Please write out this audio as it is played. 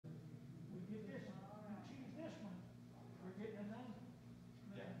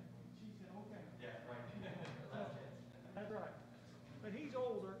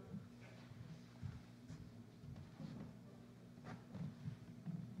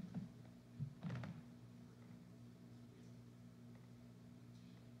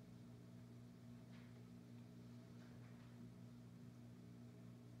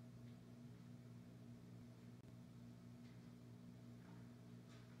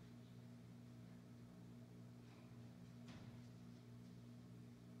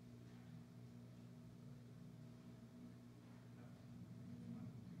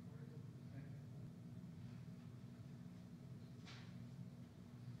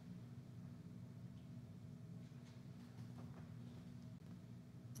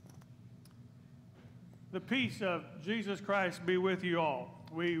The peace of Jesus Christ be with you all.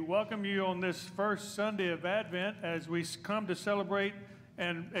 We welcome you on this first Sunday of Advent as we come to celebrate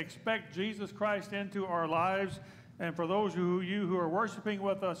and expect Jesus Christ into our lives. And for those of you who are worshiping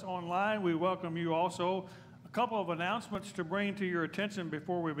with us online, we welcome you also. A couple of announcements to bring to your attention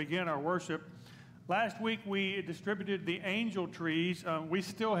before we begin our worship. Last week we distributed the angel trees. We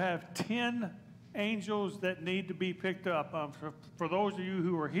still have 10 angels that need to be picked up. For those of you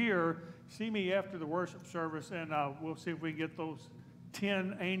who are here, see me after the worship service, and we'll see if we can get those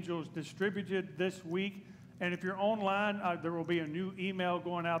 10 angels distributed this week. And if you're online, there will be a new email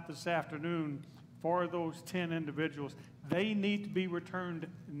going out this afternoon for those 10 individuals. They need to be returned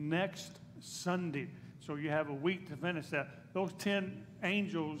next Sunday, so you have a week to finish that. Those 10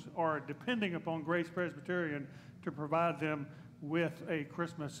 angels are depending upon Grace Presbyterian to provide them with a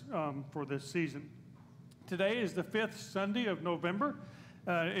Christmas for this season. Today is the 5th Sunday of November.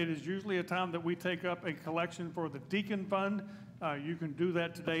 It is usually a time that we take up a collection for the Deacon Fund. You can do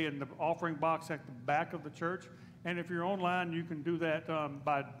that today in the offering box at the back of the church. And if you're online, you can do that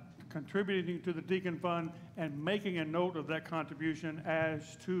by contributing to the Deacon Fund and making a note of that contribution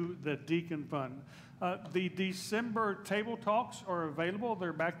as to the Deacon Fund. The December table talks are available.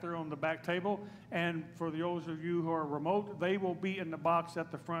 They're back there on the back table. And for those of you who are remote, they will be in the box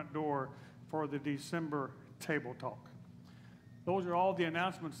at the front door for the December table talk. Those are all the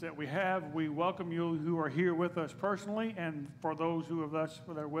announcements that we have. We welcome you who are here with us personally, and for those who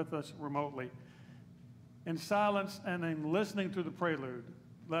are with us remotely. In silence and in listening to the prelude,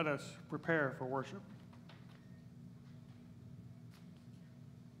 let us prepare for worship.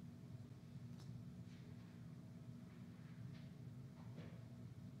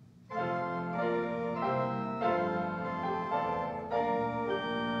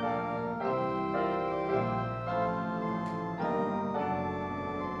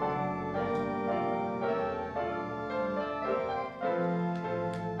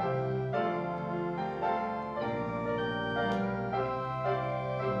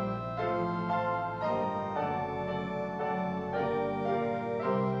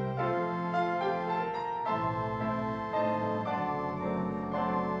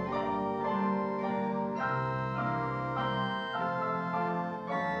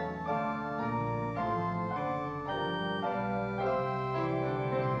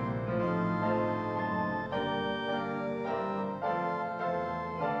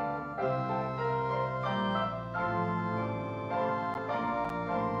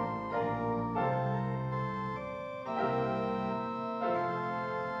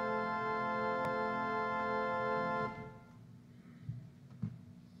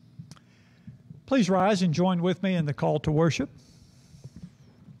 Please rise and join with me in the call to worship.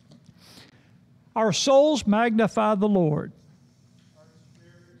 Our souls magnify the Lord. Our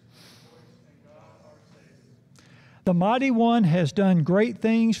spirits rejoice in God our Savior. The Mighty One has done great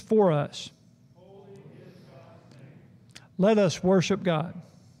things for us. Holy is God's name. Let us worship God.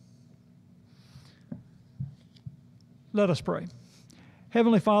 Let us pray.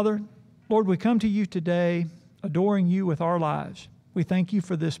 Heavenly Father, Lord, we come to you today adoring you with our lives. We thank you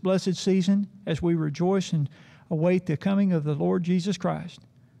for this blessed season as we rejoice and await the coming of the Lord Jesus Christ.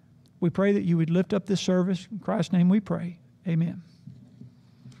 We pray that you would lift up this service. In Christ's name we pray. Amen.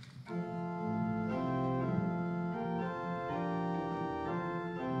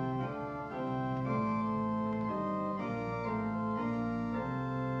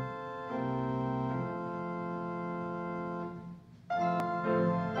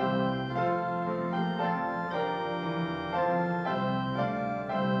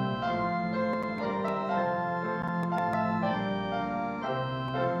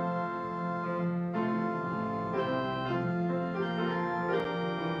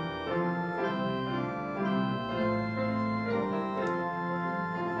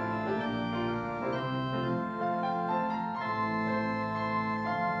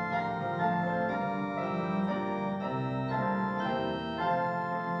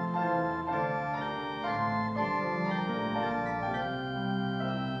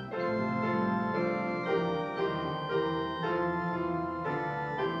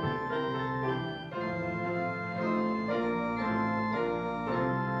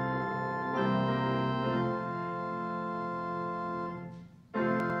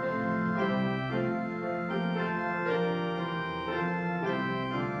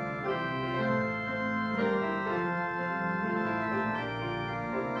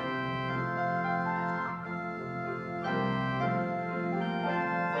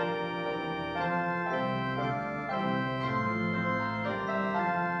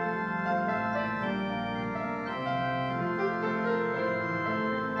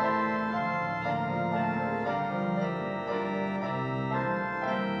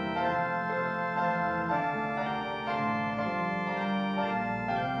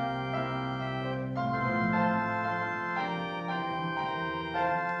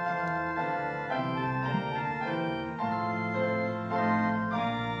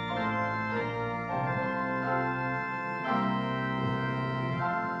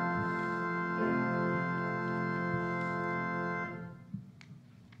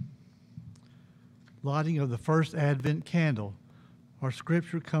 Lighting of the first Advent candle. Our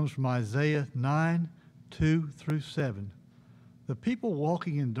scripture comes from Isaiah 9:2-7. The people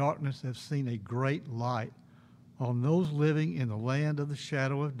walking in darkness have seen a great light. On those living in the land of the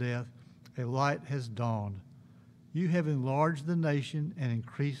shadow of death, a light has dawned. You have enlarged the nation and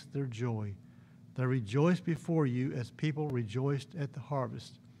increased their joy. They rejoiced before you as people rejoiced at the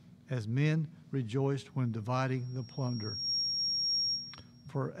harvest, as men rejoiced when dividing the plunder.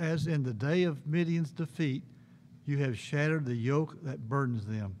 For as in the day of Midian's defeat, you have shattered the yoke that burdens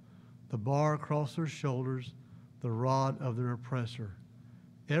them, the bar across their shoulders, the rod of their oppressor.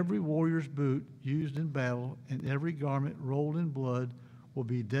 Every warrior's boot used in battle and every garment rolled in blood will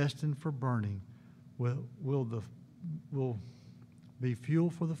be destined for burning, will be fuel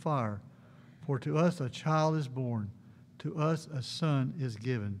for the fire. For to us a child is born, to us a son is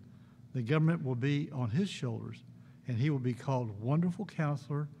given. The government will be on his shoulders, and he will be called Wonderful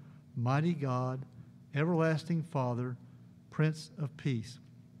Counselor, Mighty God, Everlasting Father, Prince of Peace.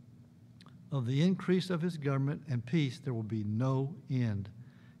 Of the increase of his government and peace there will be no end.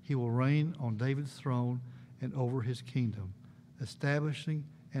 He will reign on David's throne and over his kingdom, establishing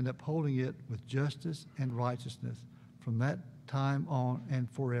and upholding it with justice and righteousness from that time on and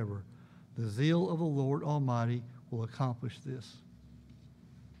forever. The zeal of the Lord Almighty will accomplish this.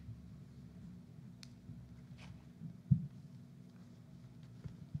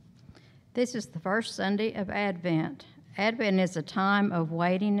 This is the first Sunday of Advent. Advent is a time of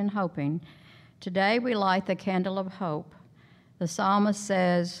waiting and hoping. Today we light the candle of hope. The psalmist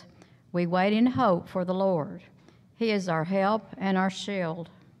says, "We wait in hope for the Lord. He is our help and our shield."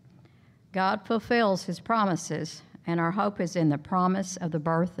 God fulfills his promises, and our hope is in the promise of the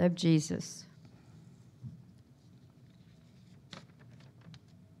birth of Jesus.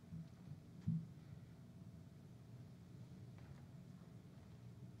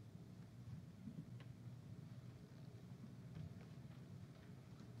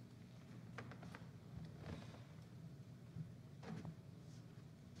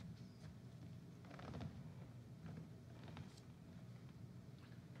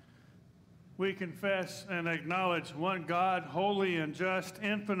 We confess and acknowledge one God, holy and just,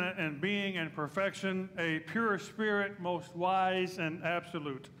 infinite in being and perfection, a pure spirit, most wise and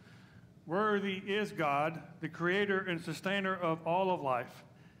absolute. Worthy is God, the creator and sustainer of all of life.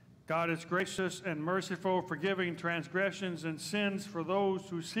 God is gracious and merciful, forgiving transgressions and sins for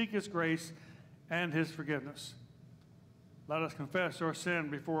those who seek his grace and his forgiveness. Let us confess our sin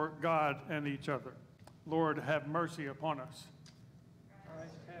before God and each other. Lord, have mercy upon us.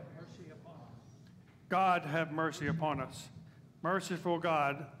 God, have mercy upon us. Merciful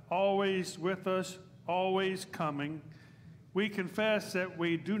God, always with us, always coming, we confess that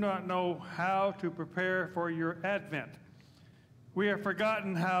we do not know how to prepare for your advent. We have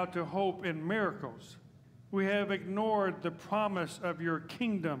forgotten how to hope in miracles. We have ignored the promise of your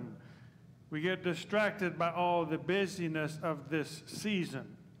kingdom. We get distracted by all the busyness of this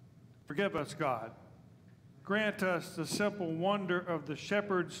season. Forgive us, God. Grant us the simple wonder of the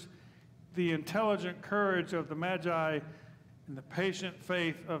shepherds, the intelligent courage of the Magi, and the patient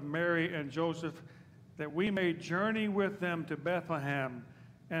faith of Mary and Joseph, that we may journey with them to Bethlehem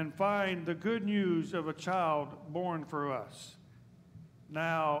and find the good news of a child born for us.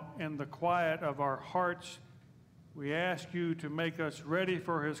 Now, in the quiet of our hearts, we ask you to make us ready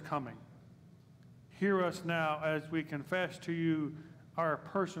for his coming. Hear us now as we confess to you our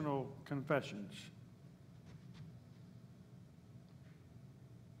personal confessions.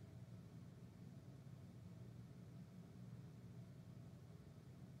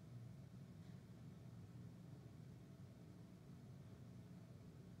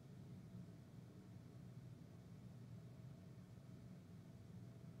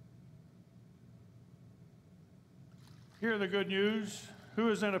 Hear the good news. Who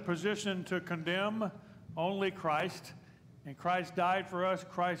is in a position to condemn? Only Christ. And Christ died for us.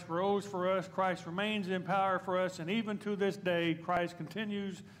 Christ rose for us. Christ remains in power for us. And even to this day, Christ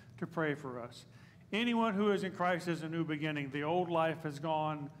continues to pray for us. Anyone who is in Christ is a new beginning. The old life has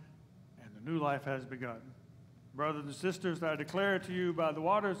gone, and the new life has begun. Brothers and sisters, I declare to you by the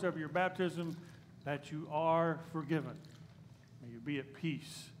waters of your baptism that you are forgiven. May you be at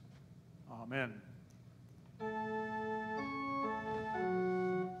peace. Amen.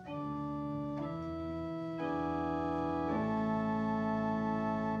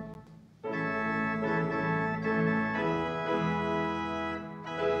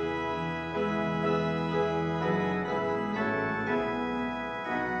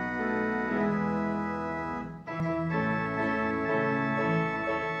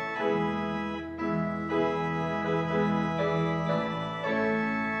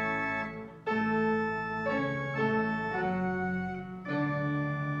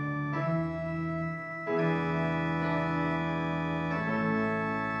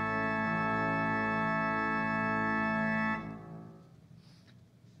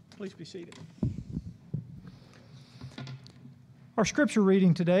 Please be seated. Our scripture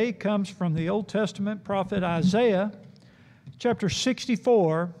reading today comes from the Old Testament prophet Isaiah, chapter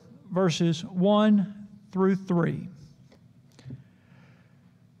 64, verses 1 through 3.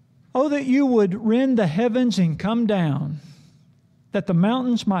 Oh, that you would rend the heavens and come down, that the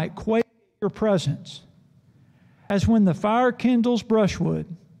mountains might quake at your presence, as when the fire kindles brushwood,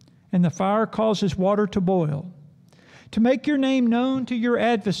 and the fire causes water to boil, to make your name known to your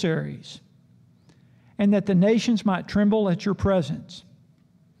adversaries, and that the nations might tremble at your presence.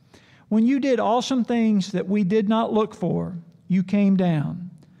 When you did awesome things that we did not look for, you came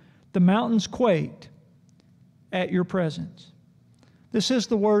down. The mountains quaked at your presence. This is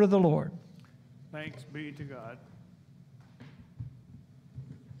the word of the Lord. Thanks be to God.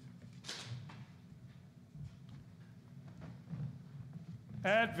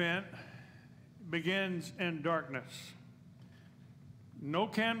 Advent begins in darkness. No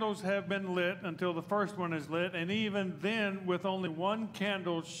candles have been lit until the first one is lit, and even then, with only one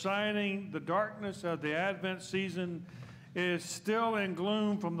candle shining, the darkness of the Advent season is still in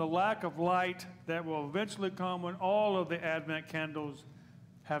gloom from the lack of light that will eventually come when all of the Advent candles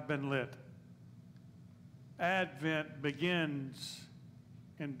have been lit. Advent begins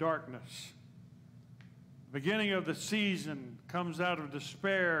in darkness. The beginning of the season comes out of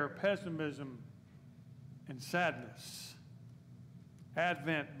despair, pessimism, and sadness.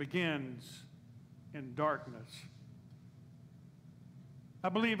 Advent begins in darkness. I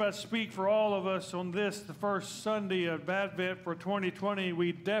believe I speak for all of us on this, the first Sunday of Advent for 2020.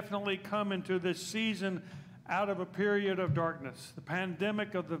 We definitely come into this season out of a period of darkness. The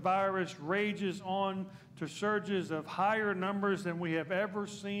pandemic of the virus rages on to surges of higher numbers than we have ever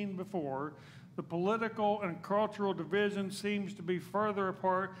seen before. The political and cultural division seems to be further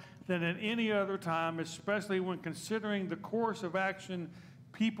apart than at any other time, especially when considering the course of action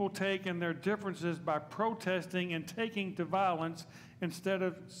people take in their differences by protesting and taking to violence instead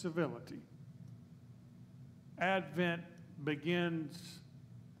of civility. Advent begins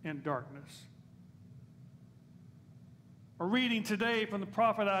in darkness. Our reading today from the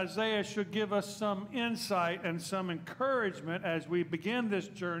prophet Isaiah should give us some insight and some encouragement as we begin this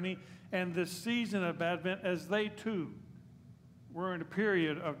journey and this season of Advent, as they too were in a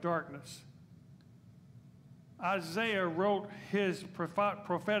period of darkness. Isaiah wrote his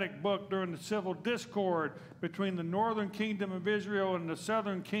prophetic book during the civil discord between the northern kingdom of Israel and the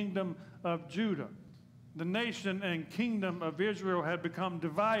southern kingdom of Judah. The nation and kingdom of Israel had become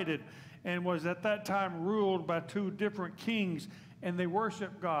divided and was at that time ruled by two different kings, and they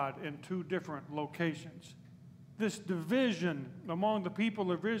worshiped God in two different locations. This division among the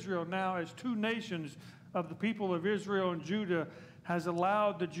people of Israel now as two nations of the people of Israel and Judah has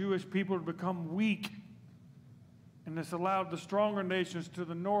allowed the Jewish people to become weak. And this allowed the stronger nations to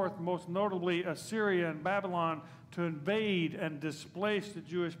the north, most notably Assyria and Babylon, to invade and displace the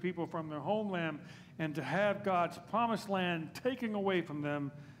Jewish people from their homeland and to have God's promised land taken away from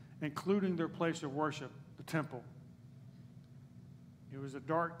them, including their place of worship, the temple. It was a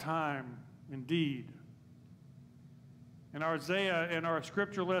dark time indeed. In Isaiah, in our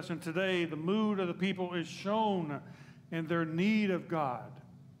scripture lesson today, the mood of the people is shown in their need of God.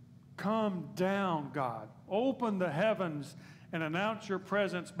 Come down, God. Open the heavens and announce your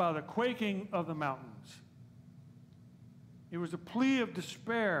presence by the quaking of the mountains. It was a plea of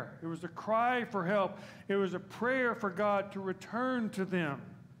despair. It was a cry for help. It was a prayer for God to return to them.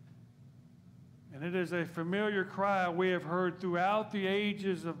 And it is a familiar cry we have heard throughout the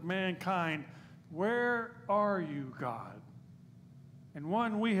ages of mankind. Where are you, God? And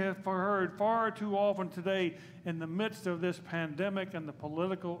one we have heard far too often today in the midst of this pandemic and the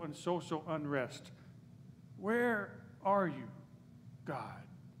political and social unrest. Where are you, God?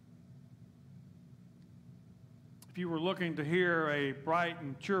 If you were looking to hear a bright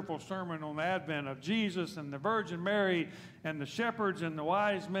and cheerful sermon on the advent of Jesus and the Virgin Mary and the shepherds and the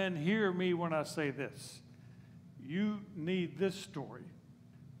wise men, hear me when I say this. You need this story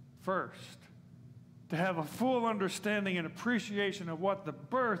first to have a full understanding and appreciation of what the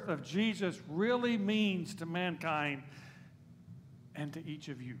birth of Jesus really means to mankind and to each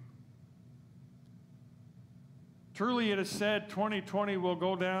of you. Truly, it is said 2020 will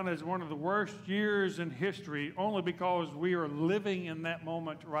go down as one of the worst years in history only because we are living in that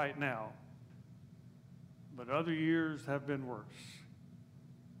moment right now. But other years have been worse.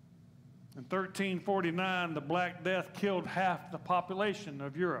 In 1349, the Black Death killed half the population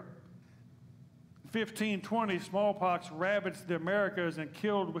of Europe. In 1520, smallpox ravaged the Americas and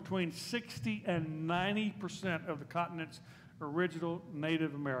killed between 60 and 90% of the continent's original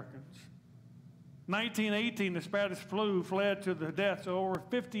Native Americans. 1918, the Spanish flu led to the deaths of over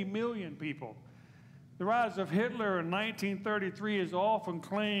 50 million people. The rise of Hitler in 1933 is often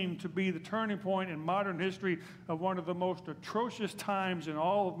claimed to be the turning point in modern history of one of the most atrocious times in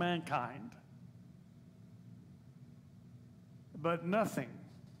all of mankind. But nothing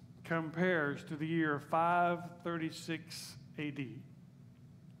compares to the year 536 AD.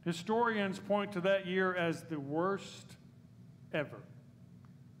 Historians point to that year as the worst ever.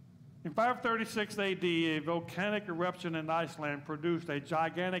 In 536 AD, a volcanic eruption in Iceland produced a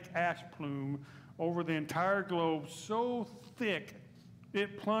gigantic ash plume over the entire globe so thick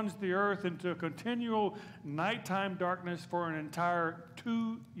it plunged the earth into a continual nighttime darkness for an entire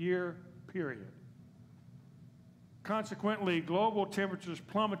 2-year period. Consequently, global temperatures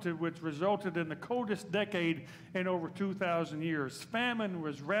plummeted, which resulted in the coldest decade in over 2,000 years. Famine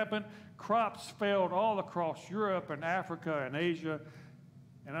was rampant, crops failed all across Europe and Africa and Asia,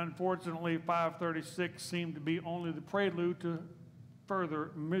 and unfortunately, 536 seemed to be only the prelude to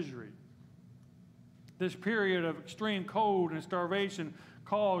further misery. This period of extreme cold and starvation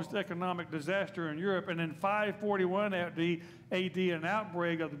caused economic disaster in Europe, and in 541 AD, an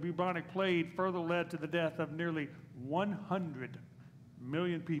outbreak of the bubonic plague further led to the death of nearly 100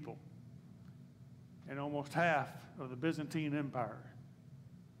 million people and almost half of the Byzantine Empire.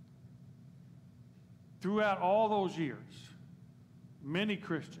 Throughout all those years, many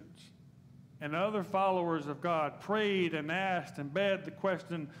Christians and other followers of God prayed and asked and begged the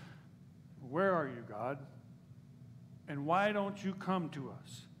question, "Where are you, God? And why don't you come to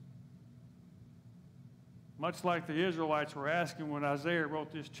us?" Much like the Israelites were asking when Isaiah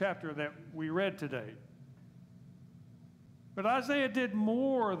wrote this chapter that we read today. But Isaiah did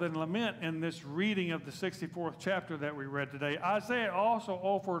more than lament in this reading of the 64th chapter that we read today. Isaiah also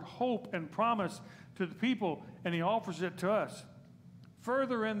offered hope and promise to the people, and he offers it to us.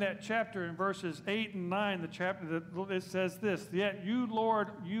 Further in that chapter, in verses 8 and 9, it says this, "Yet you, Lord,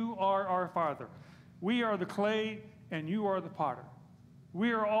 you are our Father. We are the clay, and you are the potter.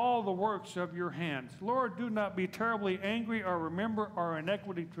 We are all the works of your hands. Lord, do not be terribly angry or remember our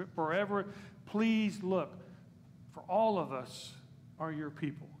iniquity forever. Please look, for all of us are your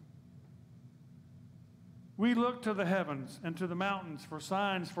people." We look to the heavens and to the mountains for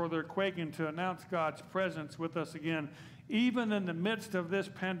signs for their quaking to announce God's presence with us again, even in the midst of this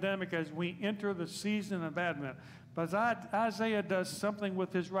pandemic as we enter the season of Advent. But Isaiah does something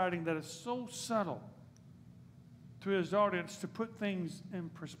with his writing that is so subtle to his audience to put things in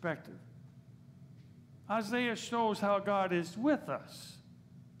perspective. Isaiah shows how God is with us,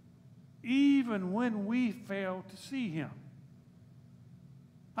 even when we fail to see him.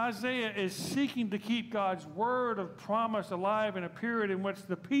 Isaiah is seeking to keep God's word of promise alive in a period in which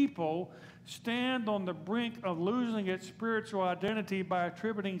the people stand on the brink of losing its spiritual identity by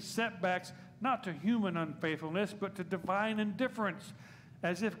attributing setbacks not to human unfaithfulness, but to divine indifference,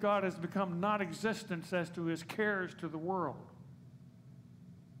 as if God has become non-existent as to his cares to the world.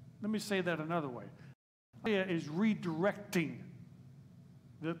 Let me say that another way. Isaiah is redirecting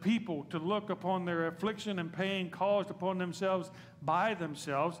the people to look upon their affliction and pain caused upon themselves,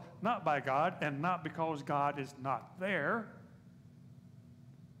 not by God, and not because God is not there.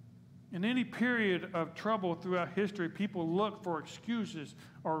 In any period of trouble throughout history, people look for excuses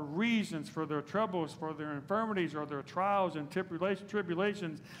or reasons for their troubles, for their infirmities, or their trials and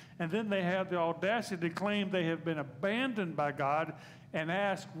tribulations, and then they have the audacity to claim they have been abandoned by God and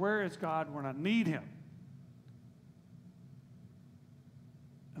ask, "Where is God when I need him?"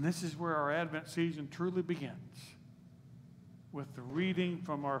 And this is where our Advent season truly begins, with the reading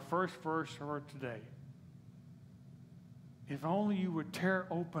from our first verse for today. "If only you would tear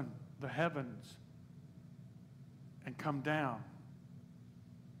open the heavens and come down."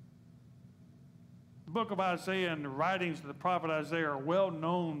 The book of Isaiah and the writings of the prophet Isaiah are well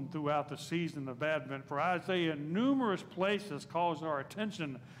known throughout the season of Advent. For Isaiah, numerous places calls our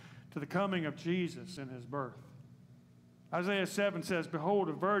attention to the coming of Jesus and his birth. Isaiah 7 says, "Behold,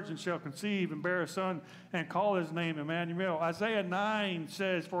 a virgin shall conceive and bear a son and call his name Emmanuel." Isaiah 9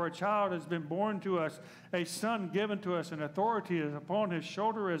 says, "For a child has been born to us, a son given to us, and authority is upon his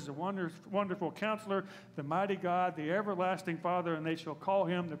shoulder as the wonderful counselor, the mighty God, the everlasting Father, and they shall call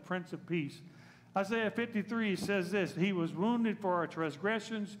him the Prince of Peace." Isaiah 53 says this, "He was wounded for our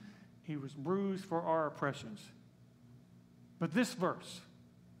transgressions, he was bruised for our oppressions." But this verse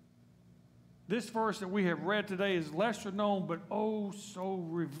that we have read today is lesser known, but oh so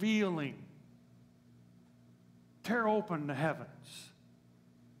revealing. "Tear open the heavens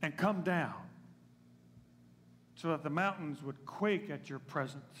and come down so that the mountains would quake at your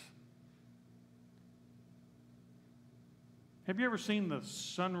presence." Have you ever seen the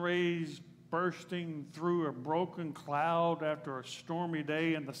sun rays bursting through a broken cloud after a stormy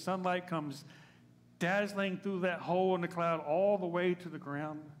day, and the sunlight comes dazzling through that hole in the cloud all the way to the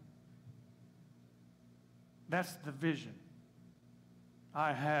ground. That's the vision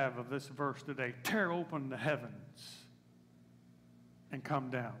I have of this verse today. Tear open the heavens and come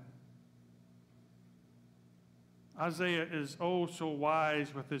down. Isaiah is oh so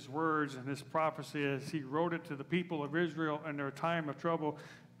wise with his words and his prophecy as he wrote it to the people of Israel in their time of trouble,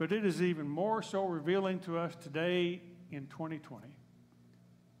 but it is even more so revealing to us today in 2020.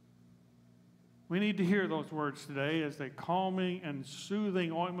 We need to hear those words today as a calming and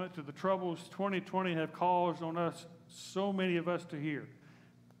soothing ointment to the troubles 2020 have caused on us, so many of us to hear.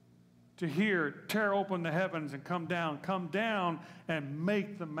 To hear, tear open the heavens and come down and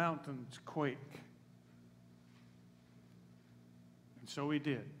make the mountains quake. And so he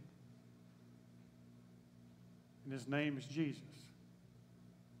did. And his name is Jesus.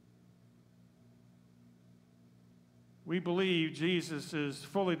 We believe Jesus is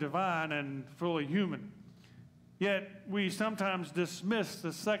fully divine and fully human. Yet we sometimes dismiss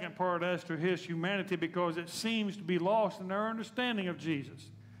the second part as to his humanity because it seems to be lost in our understanding of Jesus.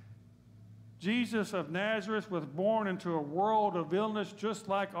 Jesus of Nazareth was born into a world of illness just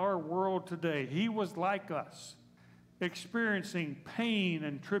like our world today. He was like us, experiencing pain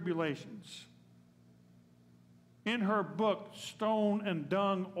and tribulations. In her book, Stone and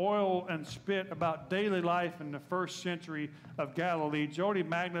Dung, Oil and Spit, about daily life in the first century of Galilee, Jody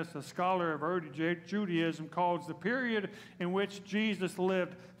Magnus, a scholar of early Judaism, calls the period in which Jesus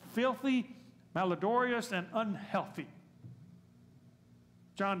lived filthy, malodorous, and unhealthy.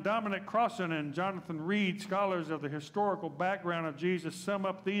 John Dominic Crossan and Jonathan Reed, scholars of the historical background of Jesus, sum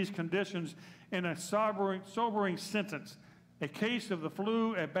up these conditions in a sobering sentence. A case of the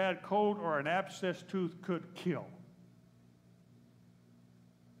flu, a bad cold, or an abscessed tooth could kill.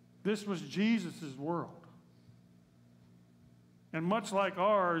 This was Jesus' world. And much like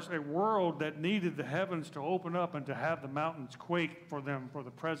ours, a world that needed the heavens to open up and to have the mountains quake for them for the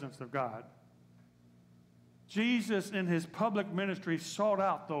presence of God. Jesus, in his public ministry, sought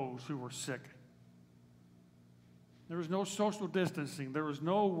out those who were sick. There was no social distancing. There was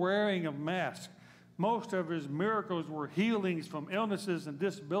no wearing of masks. Most of his miracles were healings from illnesses and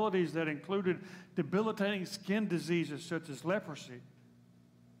disabilities that included debilitating skin diseases such as leprosy,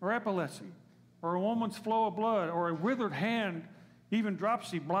 or epilepsy, or a woman's flow of blood, or a withered hand, even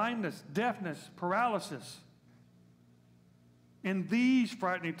dropsy, blindness, deafness, paralysis. In these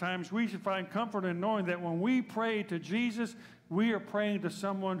frightening times, we should find comfort in knowing that when we pray to Jesus, we are praying to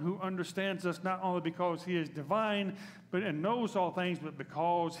someone who understands us not only because he is divine, but and knows all things, but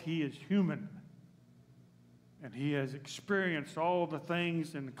because he is human. And he has experienced all the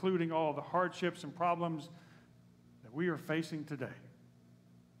things, including all the hardships and problems that we are facing today.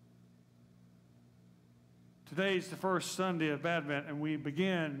 Today is the first Sunday of Advent, and we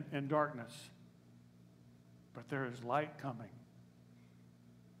begin in darkness. But there is light coming.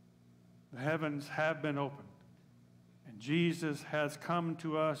 The heavens have been opened, and Jesus has come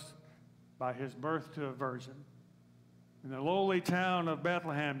to us by his birth to a virgin. In the lowly town of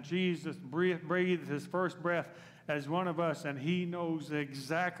Bethlehem, Jesus breathed his first breath as one of us, and he knows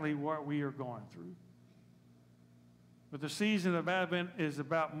exactly what we are going through. But the season of Advent is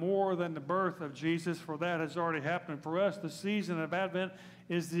about more than the birth of Jesus, for that has already happened. For us, the season of Advent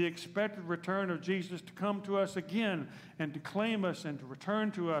is the expected return of Jesus to come to us again and to claim us and to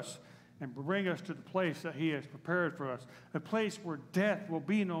return to us and bring us to the place that he has prepared for us, a place where death will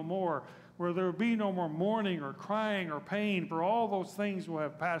be no more, where there will be no more mourning or crying or pain, for all those things will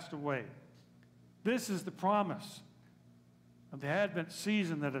have passed away. This is the promise of the Advent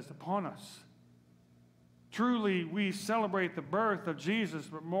season that is upon us. Truly, we celebrate the birth of Jesus,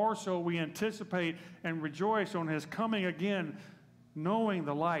 but more so we anticipate and rejoice on his coming again, knowing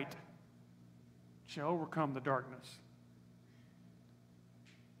the light shall overcome the darkness.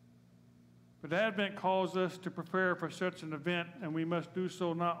 But Advent calls us to prepare for such an event, and we must do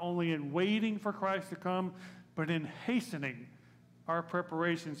so not only in waiting for Christ to come, but in hastening our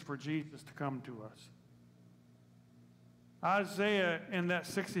preparations for Jesus to come to us. Isaiah, in that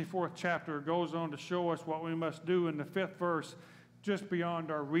 64th chapter, goes on to show us what we must do in the 5th verse, just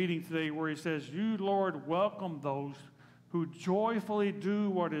beyond our reading today, where he says, "You, Lord, welcome those who joyfully do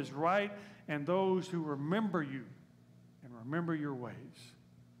what is right, and those who remember you and remember your ways."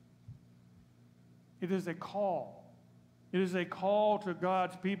 It is a call. It is a call to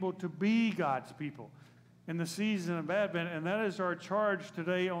God's people to be God's people in the season of Advent, and that is our charge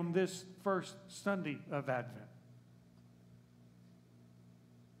today on this first Sunday of Advent.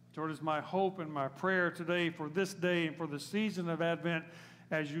 So it is my hope and my prayer today for this day and for the season of Advent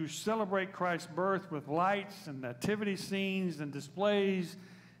as you celebrate Christ's birth with lights and nativity scenes and displays,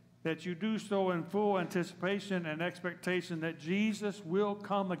 that you do so in full anticipation and expectation that Jesus will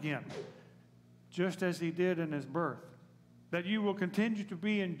come again, just as he did in his birth. That you will continue to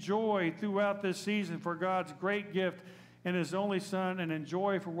be in joy throughout this season for God's great gift in his only Son, and in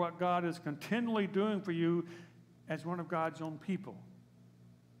joy for what God is continually doing for you as one of God's own people.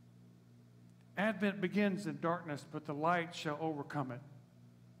 Advent begins in darkness, but the light shall overcome it.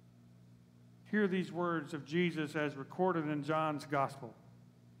 Hear these words of Jesus as recorded in John's Gospel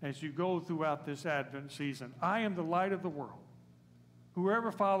as you go throughout this Advent season. I am the light of the world.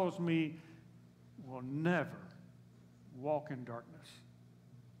 Whoever follows me will never walk in darkness.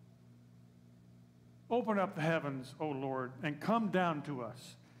 Open up the heavens, O Lord, and come down to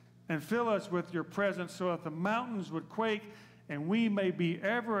us, and fill us with your presence so that the mountains would quake, and we may be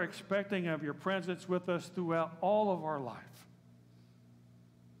ever expecting of your presence with us throughout all of our life.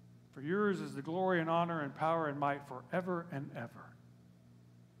 For yours is the glory and honor and power and might forever and ever.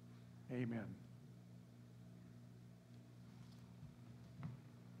 Amen.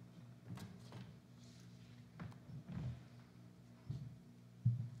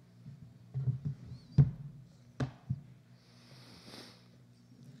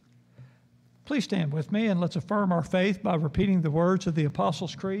 Please stand with me and let's affirm our faith by repeating the words of the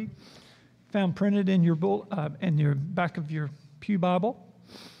Apostles' Creed, found printed in your back of your pew Bible.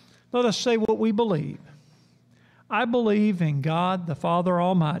 Let us say what we believe. I believe in God, the Father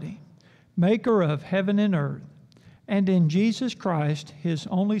Almighty, maker of heaven and earth, and in Jesus Christ, his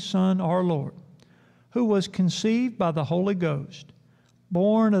only Son, our Lord, who was conceived by the Holy Ghost,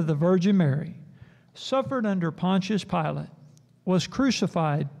 born of the Virgin Mary, suffered under Pontius Pilate, was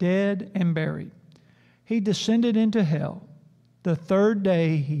crucified, dead, and buried. He descended into hell. The third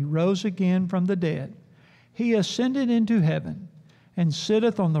day he rose again from the dead. He ascended into heaven and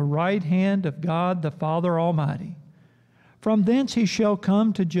sitteth on the right hand of God the Father Almighty. From thence he shall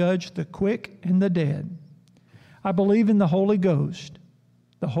come to judge the quick and the dead. I believe in the Holy Ghost,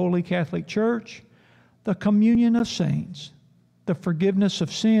 the Holy Catholic Church, the communion of saints, the forgiveness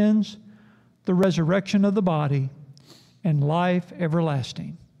of sins, the resurrection of the body, and life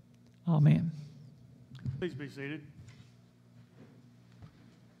everlasting. Amen. Please be seated.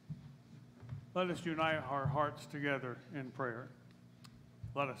 Let us unite our hearts together in prayer.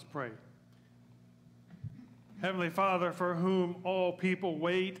 Let us pray. Heavenly Father, for whom all people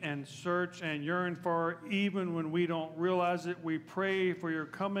wait and search and yearn for, even when we don't realize it, we pray for your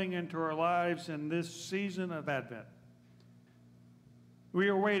coming into our lives in this season of Advent. We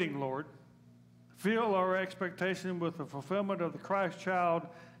are waiting, Lord. Fill our expectation with the fulfillment of the Christ child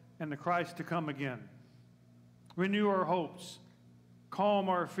and the Christ to come again. Renew our hopes, calm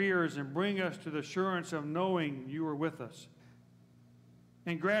our fears, and bring us to the assurance of knowing you are with us.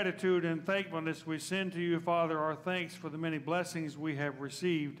 In gratitude and thankfulness, we send to you, Father, our thanks for the many blessings we have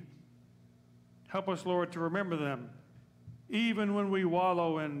received. Help us, Lord, to remember them, even when we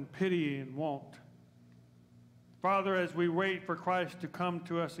wallow in pity and want. Father, as we wait for Christ to come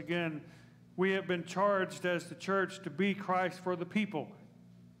to us again, we have been charged as the church to be Christ for the people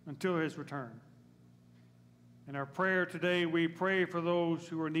until his return. In our prayer today, we pray for those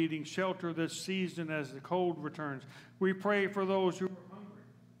who are needing shelter this season as the cold returns. We pray for those who are hungry.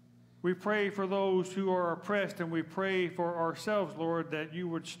 We pray for those who are oppressed, and we pray for ourselves, Lord, that you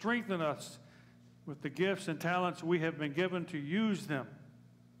would strengthen us with the gifts and talents we have been given to use them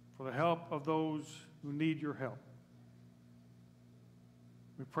for the help of those who need your help.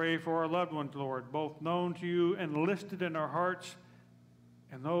 We pray for our loved ones, Lord, both known to you and listed in our hearts,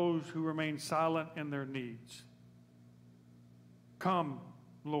 and those who remain silent in their needs. Come,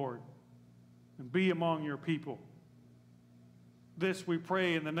 Lord, and be among your people. This we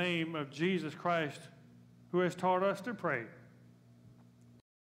pray in the name of Jesus Christ, who has taught us to pray.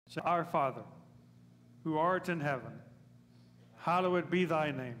 Say, Our Father, who art in heaven, hallowed be thy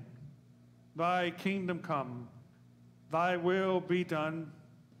name. Thy kingdom come, thy will be done,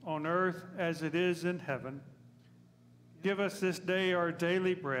 on earth as it is in heaven. Give us this day our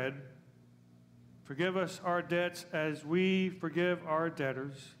daily bread. Forgive us our debts as we forgive our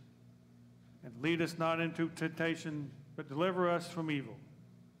debtors. And lead us not into temptation, but deliver us from evil.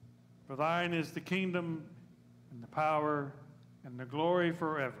 For thine is the kingdom and the power and the glory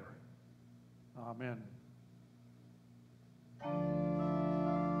forever. Amen.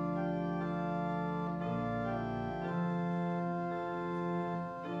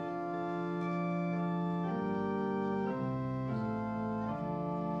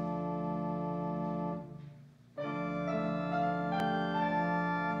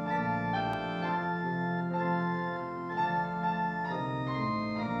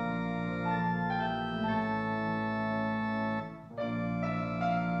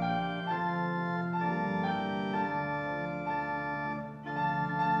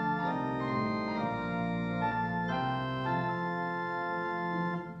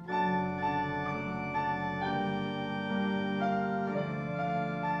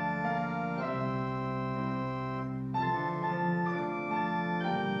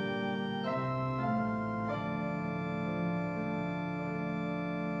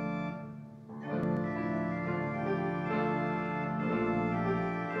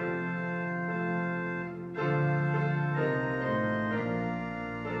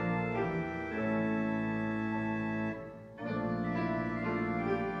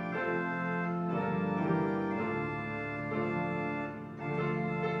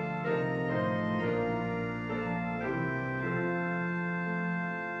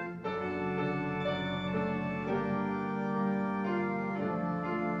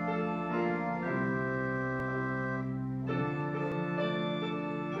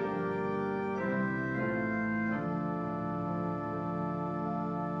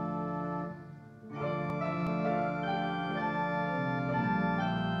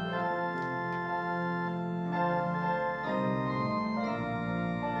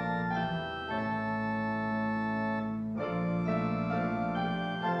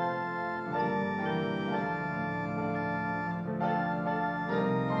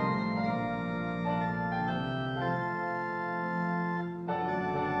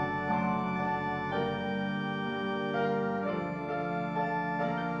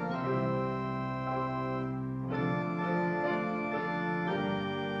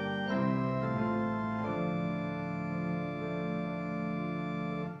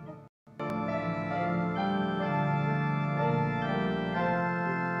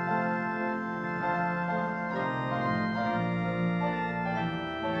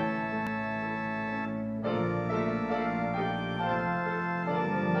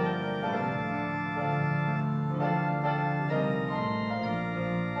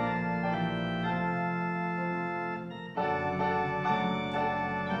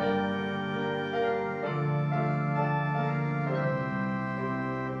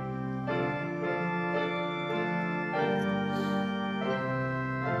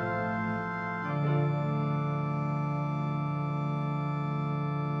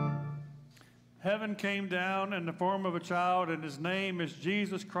 Heaven came down in the form of a child, and his name is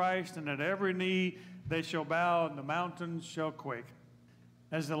Jesus Christ, and at every knee they shall bow, and the mountains shall quake.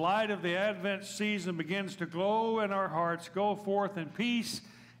 As the light of the Advent season begins to glow in our hearts, go forth in peace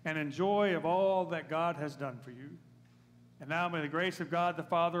and in joy of all that God has done for you. And now may the grace of God the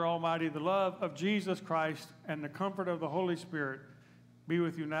Father Almighty, the love of Jesus Christ, and the comfort of the Holy Spirit be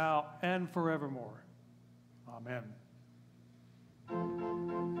with you now and forevermore. Amen.